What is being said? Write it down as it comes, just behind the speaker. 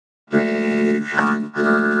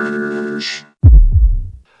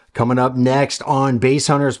Coming up next on Bass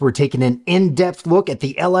Hunters, we're taking an in-depth look at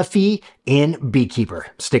the LFE in Beekeeper.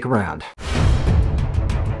 Stick around.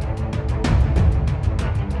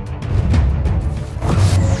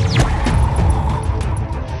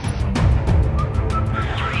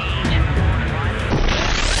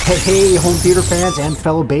 Hey, home theater fans and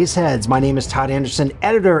fellow bass heads. My name is Todd Anderson,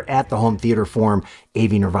 editor at the home theater forum,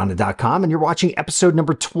 avnirvana.com, and you're watching episode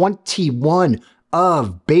number 21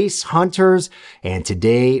 of Bass Hunters. And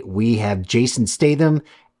today we have Jason Statham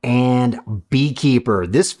and Beekeeper.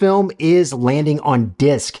 This film is landing on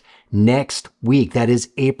disc next week. That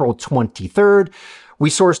is April 23rd. We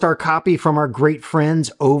sourced our copy from our great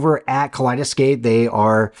friends over at Kaleidescape. They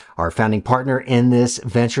are our founding partner in this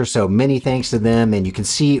venture, so many thanks to them. And you can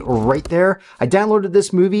see right there, I downloaded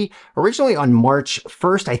this movie originally on March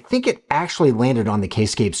 1st. I think it actually landed on the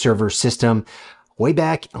Kscape server system way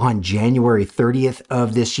back on January 30th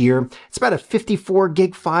of this year. It's about a 54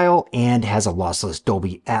 gig file and has a lossless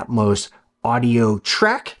Dolby Atmos audio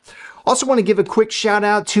track. Also want to give a quick shout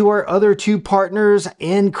out to our other two partners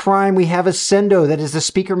in crime. We have Ascendo, that is the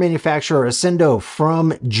speaker manufacturer, Ascendo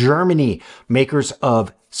from Germany, makers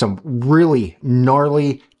of some really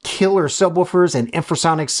gnarly killer subwoofers and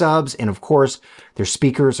infrasonic subs. And of course, their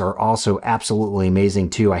speakers are also absolutely amazing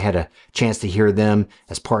too. I had a chance to hear them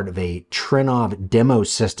as part of a Trinov demo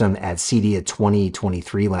system at CEDIA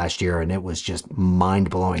 2023 last year, and it was just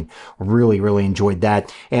mind-blowing. Really enjoyed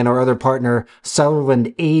that. And our other partner,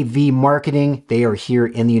 Sutherland AV Marketing, they are here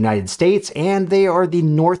in the United States, and they are the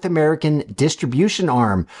North American distribution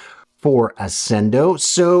arm for Ascendo.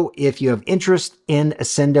 So if you have interest in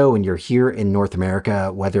Ascendo and you're here in North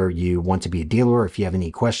America, whether you want to be a dealer or if you have any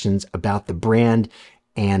questions about the brand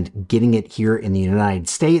and getting it here in the United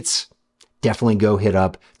States, definitely go hit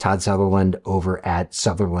up Todd Sutherland over at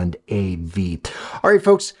Sutherland AV. All right,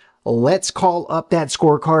 folks, let's call up that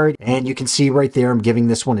scorecard. And you can see right there, I'm giving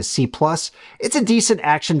this one a C+. It's a decent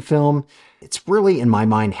action film. It's really, in my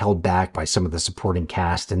mind, held back by some of the supporting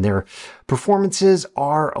cast, and their performances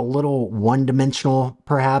are a little one-dimensional,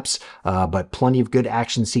 perhaps, but plenty of good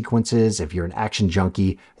action sequences. If you're an action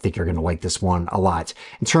junkie, I think you're going to like this one a lot.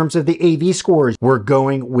 In terms of the AV scores, we're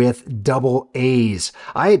going with double A's.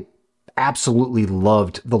 I absolutely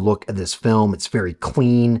loved the look of this film. It's very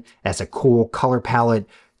clean, has a cool color palette,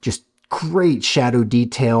 just great shadow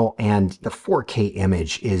detail, and the 4K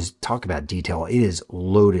image is, talk about detail, it is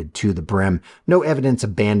loaded to the brim. No evidence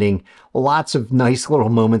of banding, lots of nice little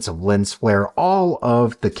moments of lens flare, all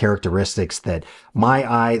of the characteristics that my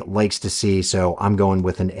eye likes to see, so I'm going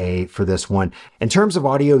with an A for this one. In terms of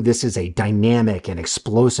audio, this is a dynamic and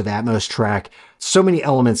explosive Atmos track. So many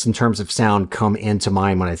elements in terms of sound come into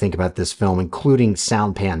mind when I think about this film, including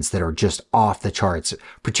sound pans that are just off the charts,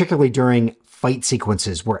 particularly during fight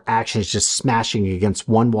sequences where action is just smashing against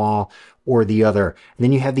one wall or the other. And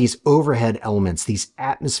then you have these overhead elements, these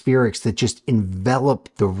atmospherics that just envelop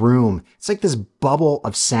the room. It's like this bubble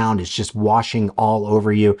of sound is just washing all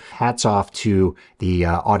over you. Hats off to the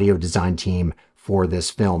audio design team for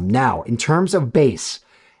this film. Now, in terms of bass,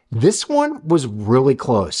 this one was really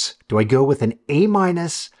close. Do I go with an A-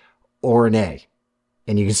 or an A?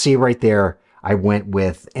 And you can see right there, I went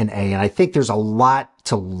with an A, and I think there's a lot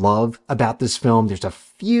to love about this film. There's a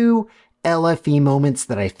few LFE moments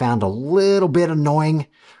that I found a little bit annoying,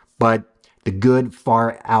 but the good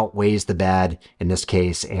far outweighs the bad in this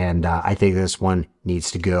case, and I think this one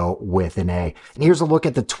needs to go with an A. And here's a look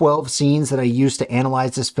at the 12 scenes that I used to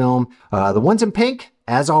analyze this film. The ones in pink,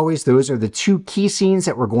 as always, those are the two key scenes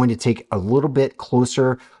that we're going to take a little bit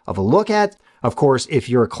closer of a look at. Of course, if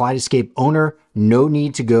you're a Kaleidescape owner, no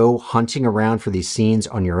need to go hunting around for these scenes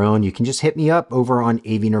on your own. You can just hit me up over on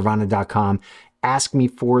avnirvana.com. Ask me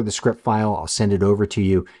for the script file. I'll send it over to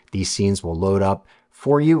you. These scenes will load up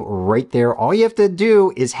for you right there. All you have to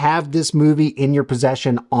do is have this movie in your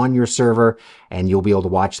possession on your server, and you'll be able to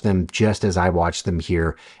watch them just as I watch them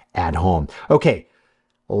here at home. Okay.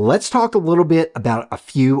 Let's talk a little bit about a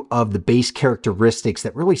few of the bass characteristics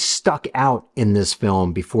that really stuck out in this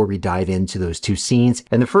film before we dive into those two scenes.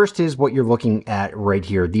 And the first is what you're looking at right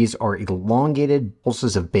here. These are elongated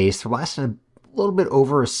pulses of bass. They're lasting a little bit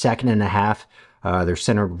over a second and a half. They're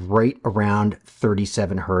centered right around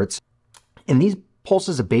 37 hertz. And these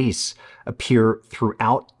pulses of bass appear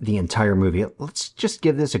throughout the entire movie. Let's just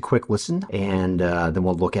give this a quick listen, and then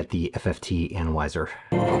we'll look at the FFT analyzer.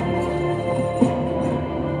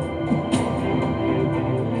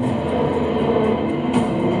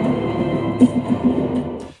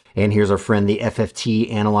 And here's our friend, the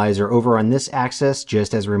FFT analyzer over on this axis.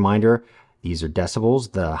 Just as a reminder, these are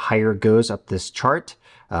decibels. The higher it goes up this chart,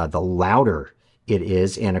 the louder it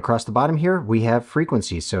is. And across the bottom here, we have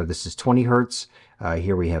frequency. So this is 20 hertz.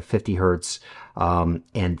 Here we have 50 hertz.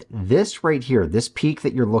 And this right here, this peak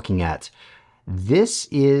that you're looking at, this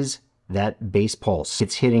is that bass pulse.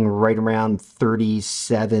 It's hitting right around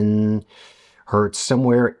 37 hertz,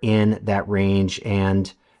 somewhere in that range.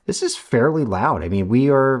 And this is fairly loud. I mean, we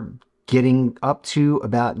are getting up to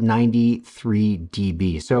about 93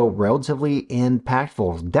 dB. So relatively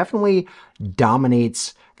impactful. Definitely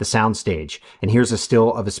dominates the soundstage. And here's a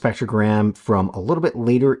still of a spectrogram from a little bit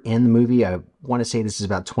later in the movie. I want to say this is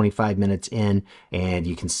about 25 minutes in, and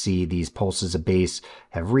you can see these pulses of bass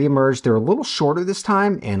have reemerged. They're a little shorter this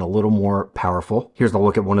time and a little more powerful. Here's a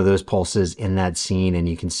look at one of those pulses in that scene, and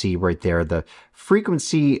you can see right there the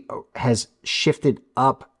frequency has shifted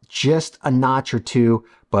up just a notch or two,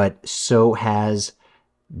 but so has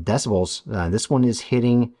decibels. This one is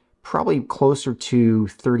hitting probably closer to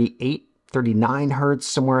 38, 39 hertz,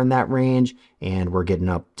 somewhere in that range, and we're getting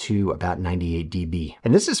up to about 98 dB.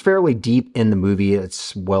 And this is fairly deep in the movie.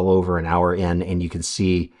 It's well over an hour in, and you can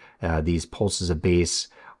see these pulses of bass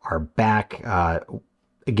are back.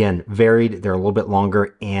 Again, varied. They're a little bit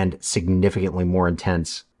longer and significantly more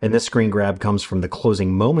intense. And this screen grab comes from the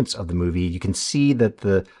closing moments of the movie. You can see that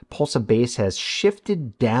the pulse of bass has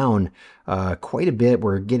shifted down quite a bit.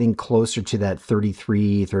 We're getting closer to that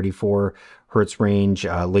 33, 34 hertz range.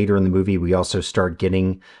 Later in the movie, we also start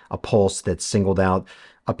getting a pulse that's singled out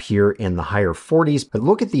up here in the higher 40s. But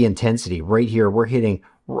look at the intensity right here. We're hitting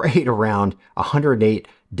right around 108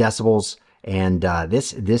 decibels. And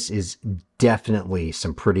this is definitely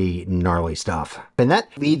some pretty gnarly stuff. And that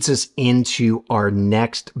leads us into our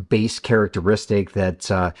next bass characteristic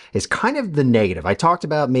that is kind of the negative. I talked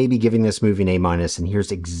about maybe giving this movie an A-, and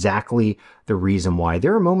here's exactly the reason why.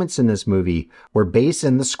 There are moments in this movie where bass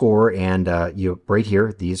in the score, and right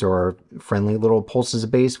here, these are our friendly little pulses of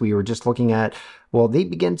bass we were just looking at. Well, they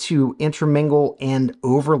begin to intermingle and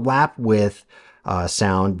overlap with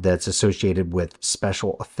sound that's associated with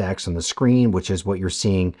special effects on the screen, which is what you're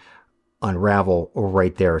seeing unravel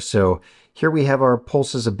right there. So here we have our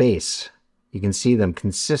pulses of bass. You can see them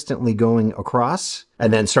consistently going across.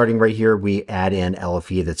 And then starting right here, we add in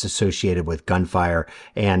LFE that's associated with gunfire.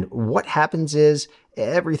 And what happens is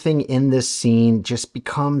everything in this scene just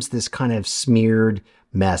becomes this kind of smeared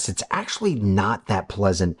mess. It's actually not that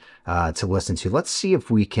pleasant to listen to. Let's see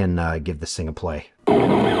if we can give this thing a play.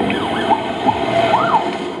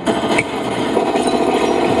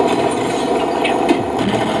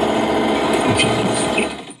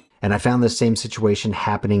 And I found this same situation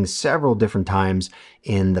happening several different times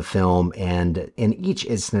in the film, and in each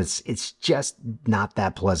instance, it's just not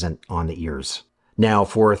that pleasant on the ears. Now,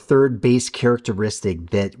 for a third bass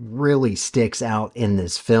characteristic that really sticks out in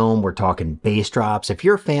this film, we're talking bass drops. If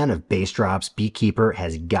you're a fan of bass drops, Beekeeper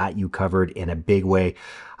has got you covered in a big way.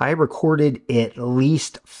 I recorded at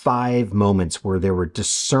least 5 moments where there were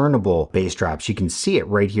discernible bass drops. You can see it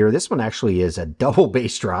right here. This one actually is a double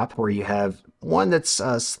bass drop where you have one that's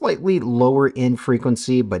slightly lower in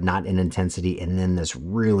frequency, but not in intensity, and then this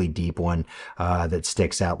really deep one that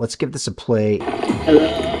sticks out. Let's give this a play.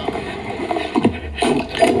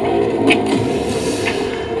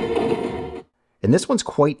 And this one's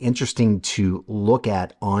quite interesting to look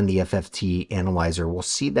at on the FFT analyzer. We'll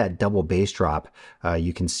see that double bass drop.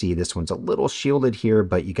 You can see this one's a little shielded here,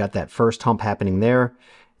 but you got that first hump happening there,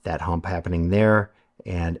 that hump happening there.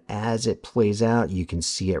 And as it plays out, you can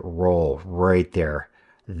see it roll right there.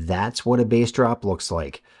 That's what a bass drop looks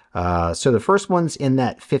like. So the first one's in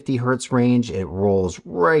that 50 hertz range. It rolls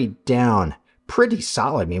right down. Pretty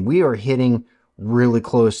solid. I mean, we are hitting really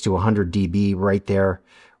close to 100 dB right there.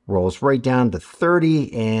 Rolls right down to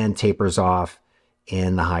 30 and tapers off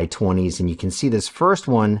in the high 20s. And you can see this first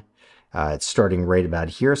one, it's starting right about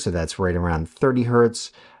here. So that's right around 30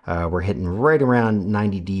 hertz. We're hitting right around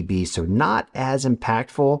 90 dB. So not as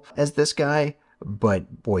impactful as this guy,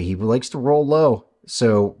 but boy, he likes to roll low.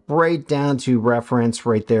 So right down to reference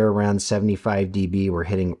right there around 75 dB. We're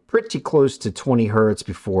hitting pretty close to 20 hertz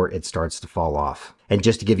before it starts to fall off. And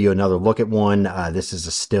just to give you another look at one, this is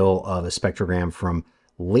a still of a spectrogram from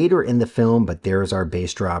later in the film, but there's our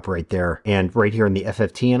bass drop right there. And right here in the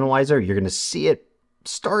FFT analyzer, you're going to see it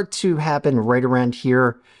start to happen right around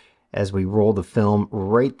here as we roll the film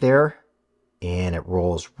right there, and it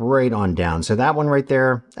rolls right on down. So that one right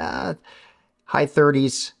there, high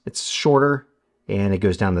 30s, it's shorter, and it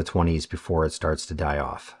goes down to the 20s before it starts to die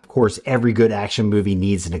off. Of course, every good action movie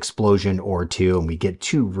needs an explosion or two, and we get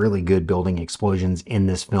 2 really good building explosions in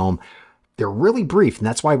this film. they're really brief, and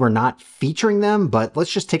that's why we're not featuring them, but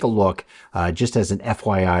let's just take a look. Just as an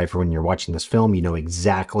FYI for when you're watching this film, you know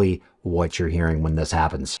exactly what you're hearing when this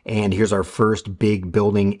happens. And here's our first big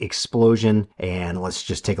building explosion, and let's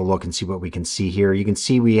just take a look and see what we can see here. You can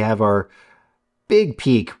see we have our big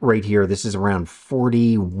peak right here. This is around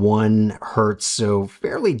 41 hertz, so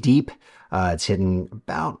fairly deep. It's hitting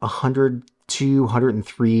about 102,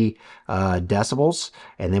 103 decibels.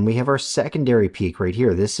 And then we have our secondary peak right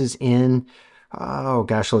here. This is in, oh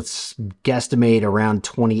gosh, let's guesstimate around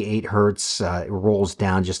 28 hertz. It rolls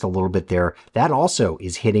down just a little bit there. That also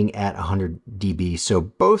is hitting at 100 dB. So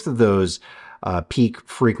both of those peak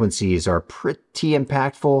frequencies are pretty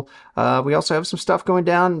impactful. We also have some stuff going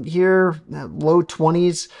down here, low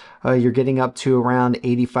 20s. You're getting up to around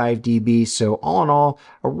 85 dB. So all in all,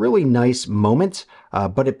 a really nice moment,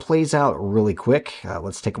 but it plays out really quick.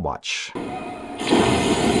 Let's take a watch.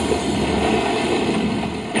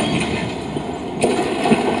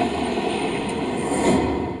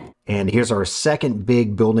 And here's our second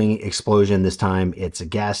big building explosion. This time it's a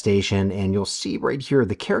gas station, and you'll see right here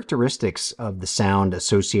the characteristics of the sound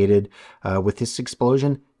associated with this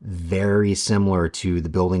explosion, very similar to the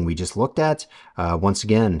building we just looked at. Once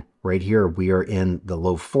again, right here, we are in the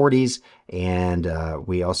low 40s, and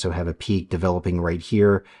we also have a peak developing right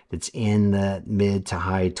here that's in the mid to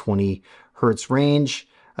high 20 hertz range.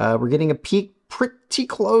 We're getting a peak pretty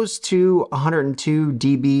close to 102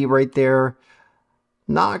 dB right there.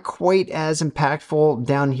 Not quite as impactful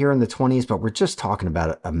down here in the 20s, but we're just talking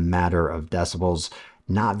about a matter of decibels.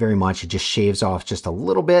 Not very much. It just shaves off just a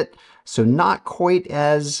little bit. So not quite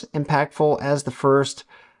as impactful as the first,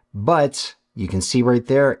 but you can see right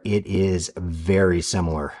there, it is very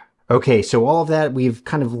similar. Okay, so all of that, we've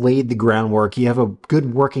kind of laid the groundwork. You have a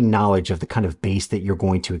good working knowledge of the kind of bass that you're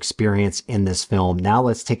going to experience in this film. Now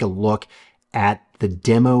let's take a look at the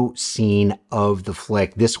demo scene of the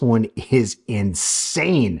flick. This one is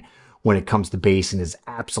insane when it comes to bass and is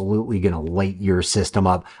absolutely going to light your system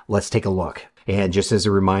up. Let's take a look. And just as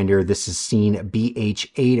a reminder, this is scene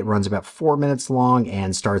BH8. It runs about 4 minutes long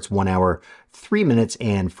and starts 1 hour, 3 minutes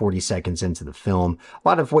and 40 seconds into the film. A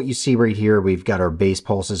lot of what you see right here, we've got our bass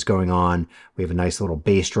pulses going on. We have a nice little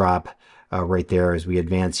bass drop right there as we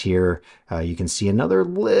advance here. You can see another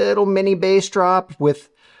little mini bass drop with,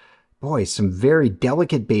 boy, some very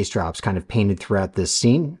delicate bass drops kind of painted throughout this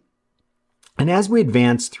scene. And as we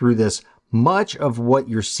advance through this, much of what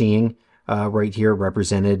you're seeing right here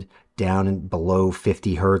represented down and below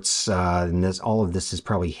 50 hertz. And all of this is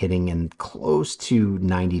probably hitting in close to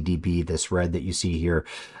 90 dB, this red that you see here.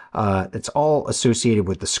 It's all associated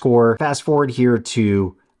with the score. Fast forward here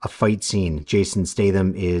to a fight scene. Jason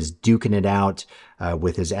Statham is duking it out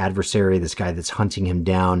with his adversary, this guy that's hunting him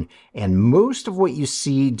down. And most of what you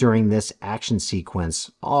see during this action sequence,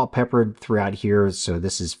 all peppered throughout here. So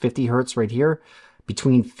this is 50 hertz right here,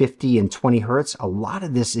 between 50 and 20 hertz. A lot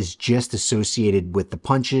of this is just associated with the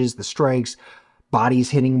punches, the strikes, bodies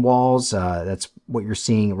hitting walls. That's what you're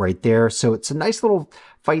seeing right there. So it's a nice little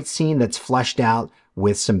fight scene that's fleshed out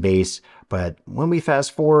with some bass. But when we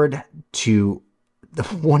fast forward to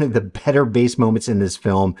one of the better bass moments in this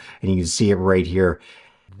film, and you can see it right here.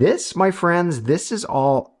 This, my friends, this is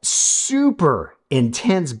all super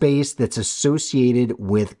intense bass that's associated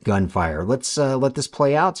with gunfire. Let's let this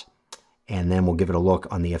play out, and then we'll give it a look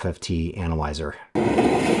on the FFT analyzer.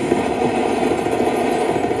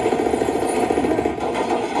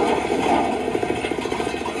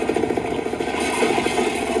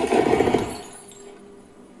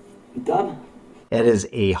 Done. It is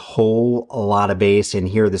a whole lot of bass in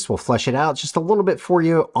here. This will flesh it out just a little bit for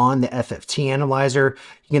you on the FFT analyzer.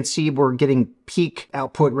 You can see we're getting peak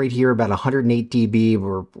output right here, about 108 dB.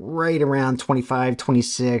 We're right around 25,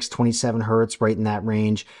 26, 27 hertz, right in that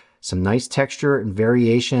range. Some nice texture and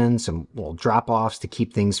variation, some little drop-offs to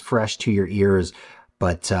keep things fresh to your ears.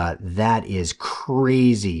 But that is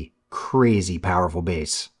crazy, crazy powerful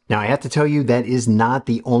bass. Now, I have to tell you, that is not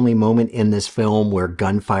the only moment in this film where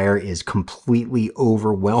gunfire is completely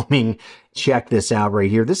overwhelming. Check this out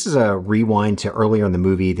right here. This is a rewind to earlier in the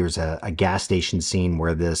movie. There's a gas station scene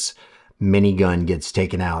where this minigun gets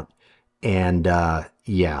taken out. And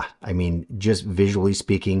yeah, I mean, just visually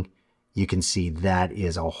speaking, you can see that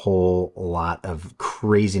is a whole lot of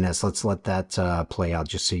craziness. Let's let that play out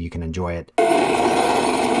just so you can enjoy it.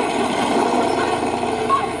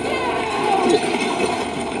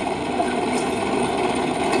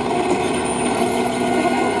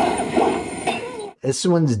 this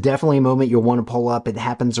one's definitely a moment you'll want to pull up. It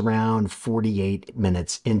happens around 48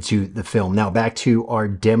 minutes into the film. Now back to our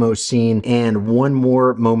demo scene, and one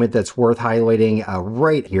more moment that's worth highlighting.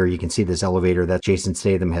 Right here, you can see this elevator that Jason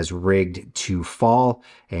Statham has rigged to fall,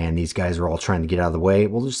 and these guys are all trying to get out of the way.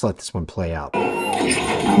 We'll just let this one play out.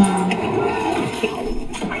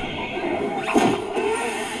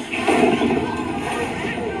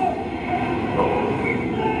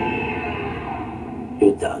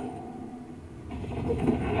 You're done.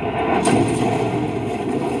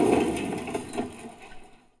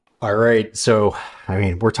 All right, so, I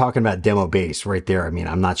mean, we're talking about demo bass right there. I mean,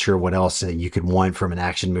 I'm not sure what else you could want from an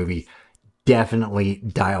action movie. Definitely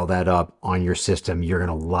dial that up on your system. You're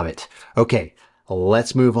going to love it. Okay,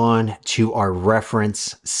 let's move on to our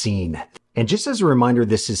reference scene. And just as a reminder,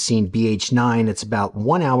 this is scene BH9. It's about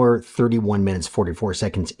 1 hour, 31 minutes, 44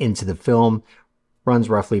 seconds into the film. Runs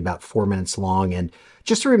roughly about 4 minutes long. And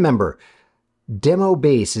just to remember, demo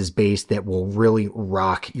bass is bass that will really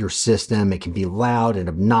rock your system. It can be loud and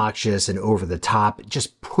obnoxious and over the top.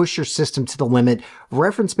 Just push your system to the limit.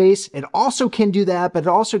 Reference bass, it also can do that, but it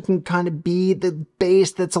also can kind of be the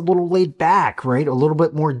bass that's a little laid back, right? A little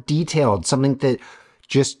bit more detailed, something that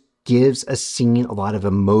just gives a scene a lot of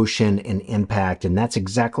emotion and impact. And that's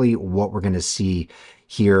exactly what we're going to see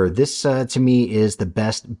here. This, to me, is the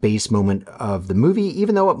best bass moment of the movie,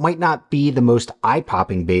 even though it might not be the most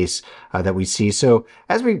eye-popping bass that we see. So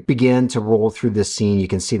as we begin to roll through this scene, you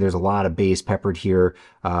can see there's a lot of bass peppered here.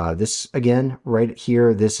 This, again, right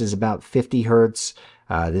here, this is about 50 hertz.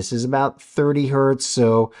 This is about 30 hertz.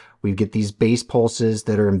 So we get these bass pulses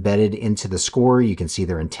that are embedded into the score. You can see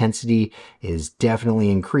their intensity is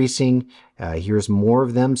definitely increasing. Here's more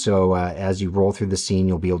of them. So as you roll through the scene,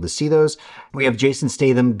 you'll be able to see those. We have Jason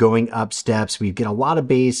Statham going up steps. We get a lot of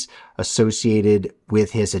bass associated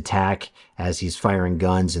with his attack as he's firing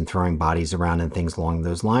guns and throwing bodies around and things along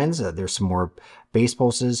those lines. There's some more bass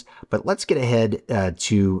pulses, but let's get ahead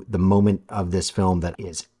to the moment of this film that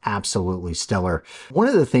is absolutely stellar. One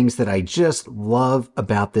of the things that I just love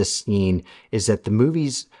about this scene is that the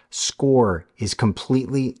movie's score is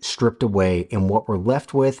completely stripped away, and what we're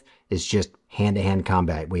left with is just hand-to-hand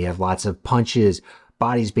combat. We have lots of punches,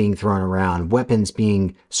 bodies being thrown around, weapons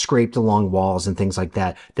being scraped along walls and things like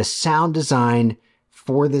that. The sound design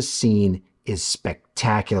for this scene is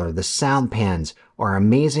spectacular. The sound pans are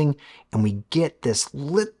amazing, and we get this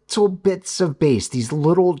little bits of bass, these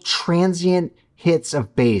little transient hits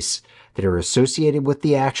of bass that are associated with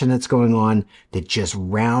the action that's going on that just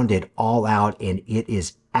round it all out, and it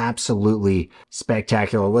is absolutely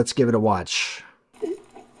spectacular. Let's give it a watch.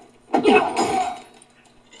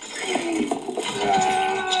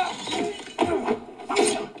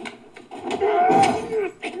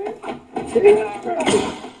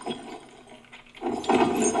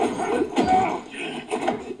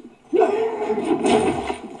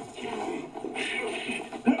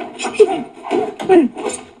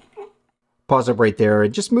 Pause up right there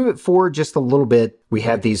and just move it forward just a little bit. We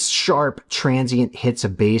have these sharp transient hits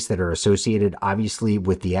of bass that are associated obviously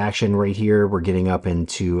with the action right here. We're getting up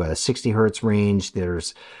into 60 hertz range.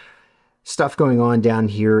 There's stuff going on down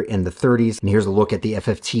here in the 30s. And here's a look at the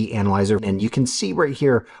FFT analyzer. And you can see right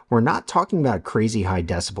here, we're not talking about crazy high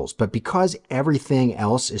decibels, but because everything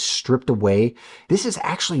else is stripped away, this is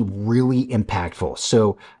actually really impactful.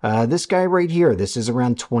 So this guy right here, this is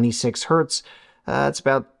around 26 hertz. It's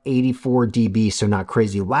about 84 dB, so not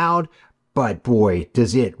crazy loud, but boy,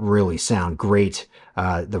 does it really sound great.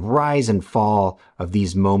 The rise and fall of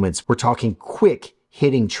these moments, we're talking quick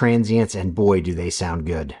hitting transients, and boy, do they sound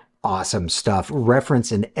good. Awesome stuff.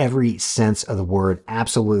 Reference in every sense of the word.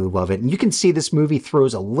 Absolutely love it. And you can see this movie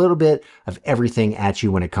throws a little bit of everything at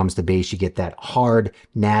you when it comes to bass. You get that hard,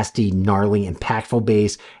 nasty, gnarly, impactful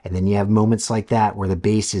bass. And then you have moments like that where the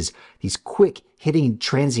bass is these quick hitting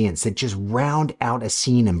transients that just round out a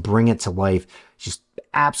scene and bring it to life. Just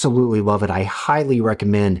absolutely love it. I highly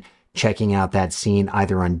recommend checking out that scene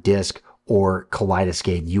either on disc or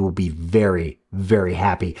Kaleidescape. You will be very, very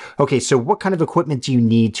happy. Okay, so what kind of equipment do you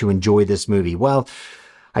need to enjoy this movie? Well,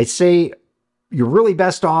 I'd say you're really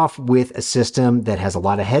best off with a system that has a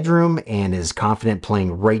lot of headroom and is confident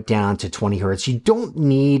playing right down to 20 hertz. You don't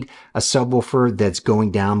need a subwoofer that's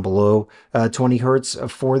going down below 20 hertz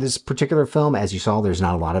for this particular film. As you saw, there's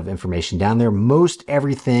not a lot of information down there. Most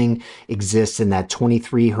everything exists in that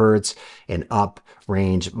 23 hertz and up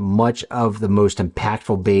range. Much of the most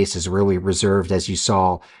impactful bass is really reserved, as you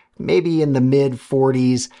saw, maybe in the mid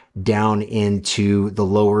 40s down into the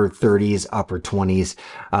lower 30s, upper 20s.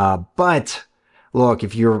 But Look,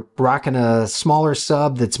 if you're rocking a smaller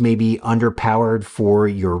sub that's maybe underpowered for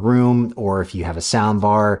your room, or if you have a sound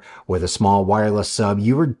bar with a small wireless sub,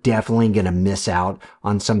 you are definitely going to miss out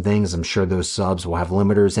on some things. I'm sure those subs will have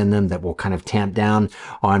limiters in them that will kind of tamp down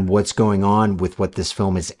on what's going on with what this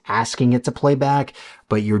film is asking it to play back.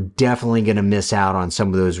 But you're definitely going to miss out on some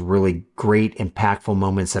of those really great, impactful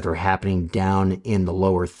moments that are happening down in the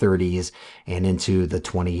lower 30s and into the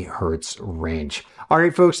 20 hertz range. All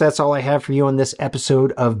right, folks, that's all I have for you on this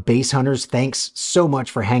episode of Bass Hunters. Thanks so much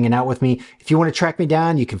for hanging out with me. If you want to track me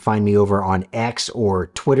down, you can find me over on X or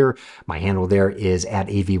Twitter. My handle there is at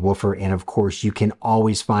AVWoofer. And of course, you can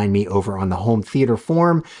always find me over on the home theater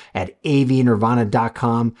forum at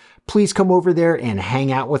avnirvana.com. Please come over there and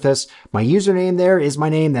hang out with us. My username there is my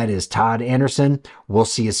name. That is Todd Anderson. We'll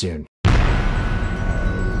see you soon.